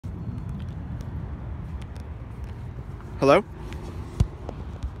Hello?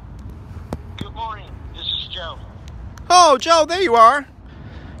 Good morning. This is Joe. Oh, Joe, there you are.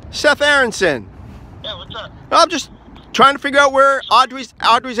 Seth Aronson. Yeah, what's up? I'm just trying to figure out where Audrey's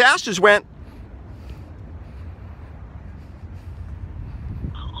ashes went.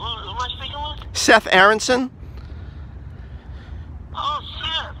 Who am I speaking with? Seth Aronson. Oh,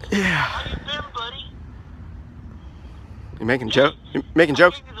 Seth. Yeah. How you been, buddy? You making jokes? I gave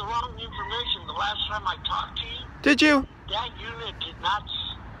you the wrong information the last time I talked to you. Did you? That unit did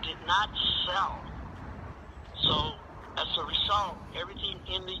not sell. So, as a result, everything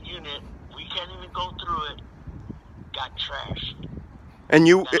in the unit, we can't even go through it, got trashed. And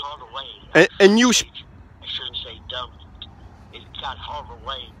you Got hauled away. and you I shouldn't say dumped. It got hauled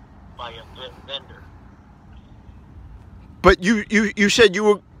away by a vendor. But you said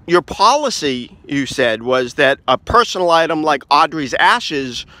your policy, you said, was that a personal item like Audrey's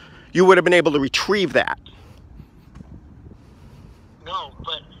ashes, you would have been able to retrieve that. No,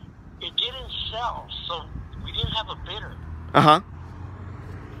 but it didn't sell, so we didn't have a bidder. Uh-huh.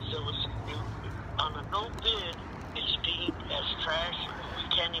 So on a no bid, it's deemed as trash.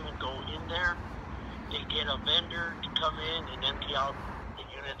 We can't even go in there. They get a vendor to come in and empty out the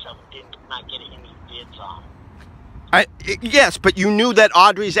units of did not get any bids on. Yes, but you knew that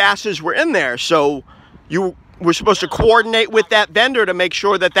Audrey's ashes were in there, so you were supposed to coordinate with that vendor to make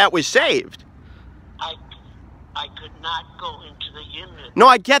sure that that was saved. I could not go into the unit. No,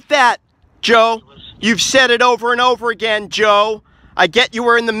 I get that, Joe. You've said it over and over again, Joe. I get you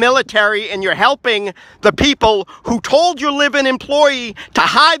were in the military and you're helping the people who told your live-in employee to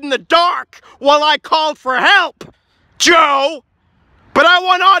hide in the dark while I called for help, Joe. But I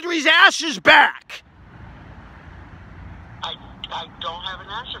want Audrey's ashes back. I don't have an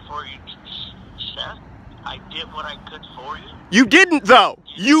answer for you, Seth. I did what I could for you. You didn't, though.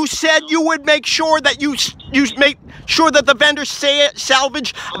 You said you would make sure that you make sure that the vendor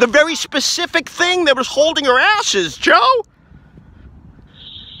salvage the very specific thing that was holding her ashes, Joe.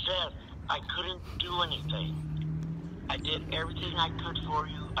 Seth, I couldn't do anything. I did everything I could for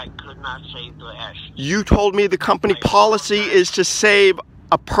you. I could not save the ashes. You told me the company policy is to save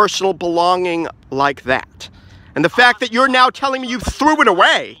a personal belonging like that. And the fact that you're now telling me you threw it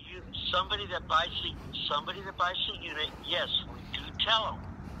away. Somebody that buys the unit, yes, we do tell them.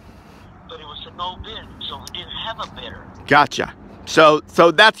 But it was a no bid, so we didn't have a bidder. Gotcha. So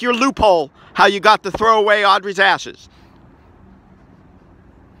that's your loophole, how you got to throw away Audrey's ashes.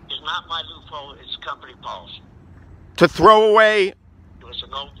 It's not my loophole, it's company policy. To throw away It was a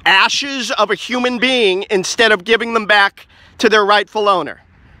no ashes of a human being instead of giving them back to their rightful owner.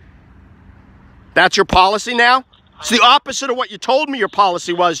 That's your policy now? It's the opposite of what you told me your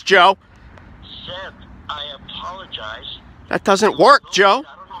policy was, Joe. Seth, I apologize. That doesn't work, Joe.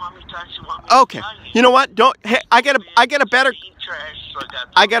 I don't know how many times you want me to Okay. tell You know what? I get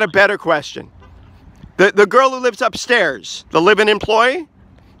a better question. The girl who lives upstairs, the live-in employee?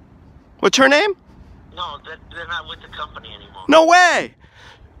 What's her name? No, they're not with the company anymore. No way.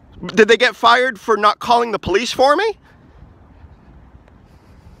 Did they get fired for not calling the police for me?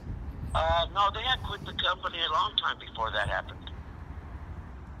 No, they had quit the company a long time before that happened.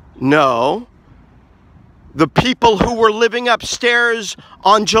 No. The people who were living upstairs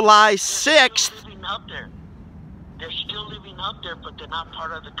on July 6th. Still living up there. They're still living up there, but they're not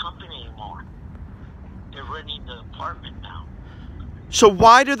part of the company anymore. They're renting the apartment now. So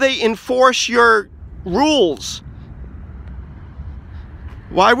why do they enforce your rules?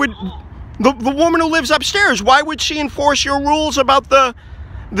 Why would the woman who lives upstairs, why would she enforce your rules about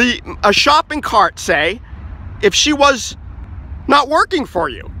a shopping cart, say, if she was not working for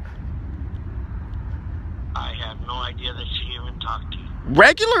you? I have no idea that she even talked to you.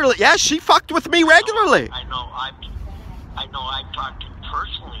 Regularly, yes, she fucked with me regularly. I know I've talked to you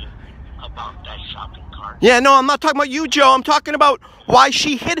personally about that shopping cart. Yeah, no, I'm not talking about you, Joe. I'm talking about why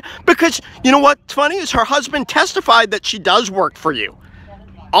she hid. Because, you know what's funny is her husband testified that she does work for you.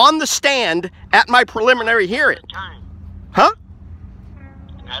 On the stand at my preliminary hearing. At the time. Huh?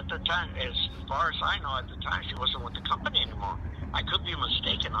 At the time, as far as I know, at the time, she wasn't with the company anymore. I could be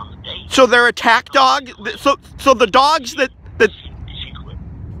mistaken on the date. So they're attack dog? So the dogs that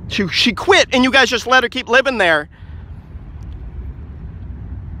She quit. she quit and you guys just let her keep living there.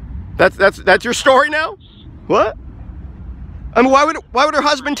 That's your story now? What? I mean, why would her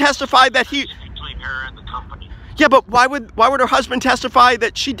husband testify that he... Between her and the company. Yeah, but why would her husband testify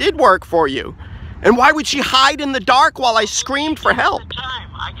that she did work for you? And why would she hide in the dark while I screamed for help? At the time,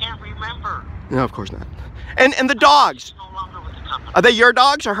 I can't remember. No, of course not. And the dogs, She's no longer with the company. are they your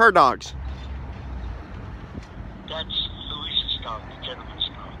dogs or her dogs? That's Louise's dog, the gentleman's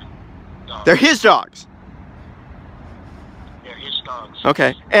dog. They're his dogs. his dogs.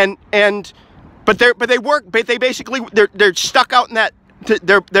 Okay, but they basically they're stuck out in that.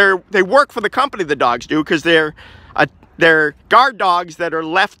 They work for the company, the dogs do, because they're guard dogs that are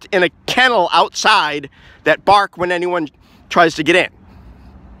left in a kennel outside that bark when anyone tries to get in.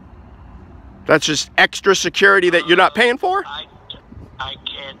 That's just extra security that you're not paying for? I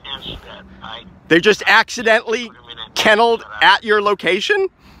can't answer that. They're just accidentally kenneled at your location?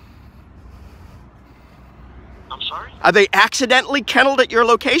 I'm sorry? Are they accidentally kenneled at your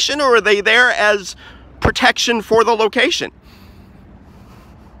location, or are they there as protection for the location?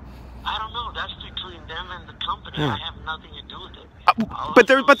 I don't know. That's between them and the company. I have nothing to do with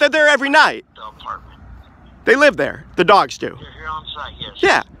it. But they're there every night. The apartment. They live there. The dogs do. They're here on site, yes.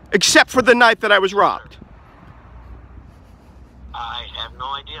 Yeah, except for the night that I was robbed. I have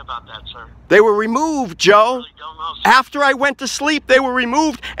no idea about that, sir. They were removed, Joe. I really don't know, sir. After I went to sleep, they were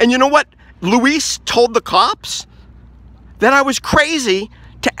removed. And you know what? Luis told the cops that I was crazy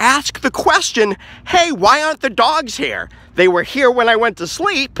to ask the question, hey, why aren't the dogs here? They were here when I went to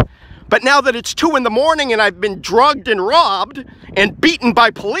sleep, but now that it's 2 in the morning and I've been drugged and robbed and beaten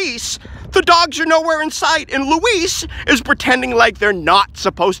by police, the dogs are nowhere in sight, and Luis is pretending like they're not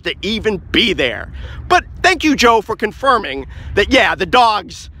supposed to even be there. But thank you, Joe, for confirming that, yeah, the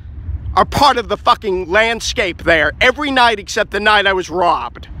dogs are part of the fucking landscape there every night except the night I was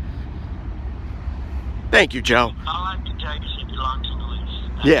robbed. Thank you, Joe. All I can tell you is they belong to Luis.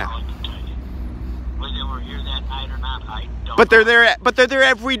 That's Yeah. all I can tell you. Whether they were here that night or not, I don't But they're know. there. But they're there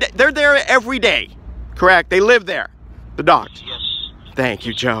every day. They're there every day. Correct. They live there. The dogs. Yes. Thank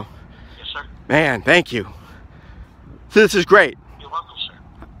you, Joe. Yes, sir. Man, thank you. This is great. You're welcome,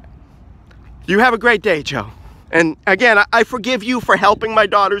 sir. You have a great day, Joe. And again, I forgive you for helping my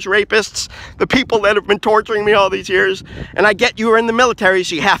daughter's rapists, the people that have been torturing me all these years. And I get you were in the military,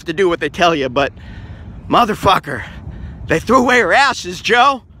 so you have to do what they tell you. But motherfucker, they threw away her asses,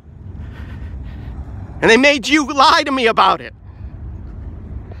 Joe. And they made you lie to me about it.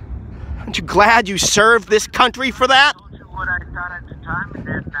 Aren't you glad you served this country for that? I told you what I thought at the time, and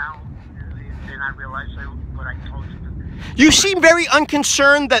then now, then I realized what I told you. You seem very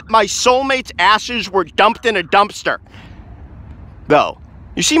unconcerned that my soulmate's ashes were dumped in a dumpster. Though.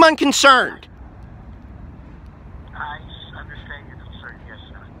 You seem unconcerned. I understand your concern, yes,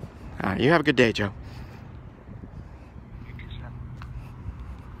 sir. All right, you have a good day, Joe.